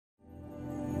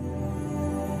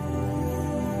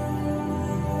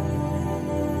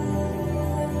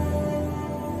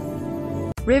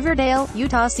Riverdale,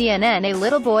 Utah. CNN. A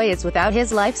little boy is without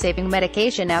his life-saving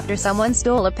medication after someone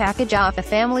stole a package off a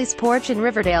family's porch in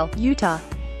Riverdale, Utah.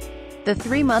 The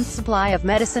 3-month supply of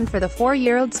medicine for the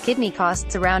 4-year-old's kidney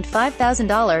costs around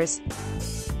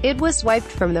 $5,000. It was swiped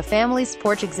from the family's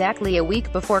porch exactly a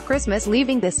week before Christmas,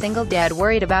 leaving the single dad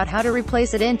worried about how to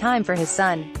replace it in time for his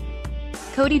son.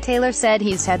 Cody Taylor said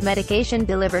he's had medication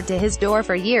delivered to his door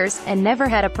for years, and never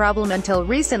had a problem until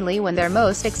recently when their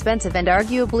most expensive and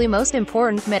arguably most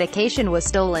important medication was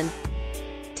stolen.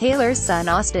 Taylor's son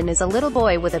Austin is a little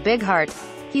boy with a big heart.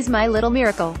 "He's my little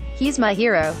miracle. He's my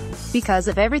hero. Because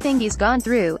of everything he's gone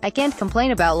through, I can't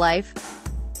complain about life,"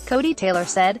 Cody Taylor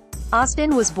said.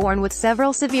 Austin was born with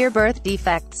several severe birth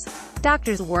defects.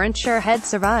 Doctors weren't sure he'd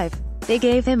survive. They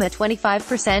gave him a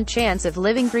 25% chance of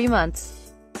living 3 months,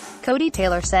 Cody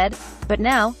Taylor said. But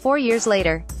now, 4 years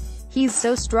later, he's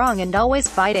so strong and always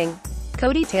fighting,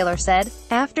 Cody Taylor said.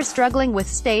 After struggling with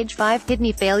stage 5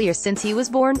 kidney failure since he was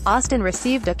born, Austin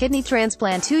received a kidney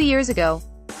transplant 2 years ago.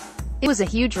 "It was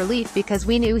a huge relief because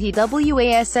we knew he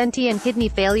wasn't in kidney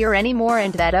failure anymore,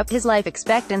 and that upped his life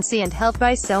expectancy and health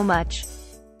by so much,"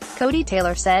 Cody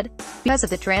Taylor said. Because of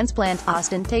the transplant,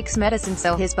 Austin takes medicine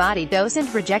so his body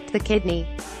doesn't reject the kidney.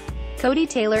 Cody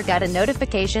Taylor got a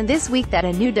notification this week that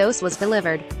a new dose was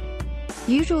delivered.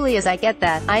 "Usually as I get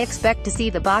that, I expect to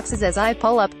see the boxes as I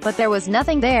pull up, but there was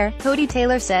nothing there," Cody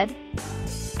Taylor said.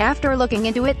 After looking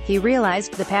into it, he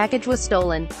realized the package was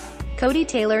stolen. Cody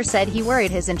Taylor said he worried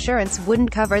his insurance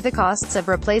wouldn't cover the costs of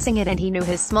replacing it, and he knew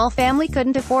his small family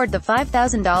couldn't afford the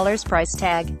 $5,000 price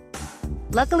tag.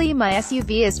 "Luckily my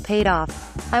SUV is paid off.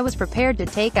 I was prepared to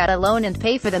take out a loan and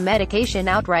pay for the medication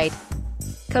outright,"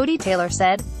 Cody Taylor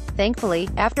said. Thankfully,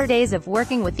 after days of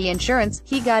working with the insurance,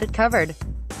 he got it covered.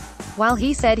 While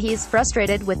he said he's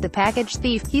frustrated with the package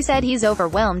thief, he said he's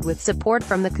overwhelmed with support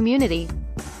from the community.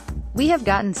 "We have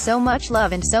gotten so much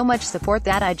love and so much support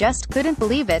that I just couldn't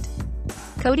believe it,"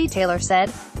 Cody Taylor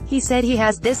said. He said he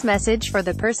has this message for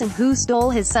the person who stole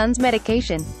his son's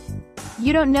medication.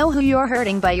 "You don't know who you're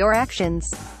hurting by your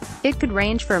actions. It could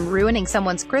range from ruining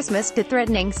someone's Christmas to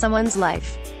threatening someone's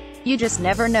life. You just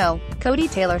never know," Cody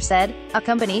Taylor said. A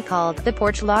company called The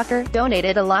Porch Locker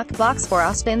donated a lockbox for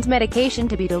Austin's medication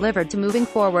to be delivered to Moving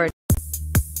Forward.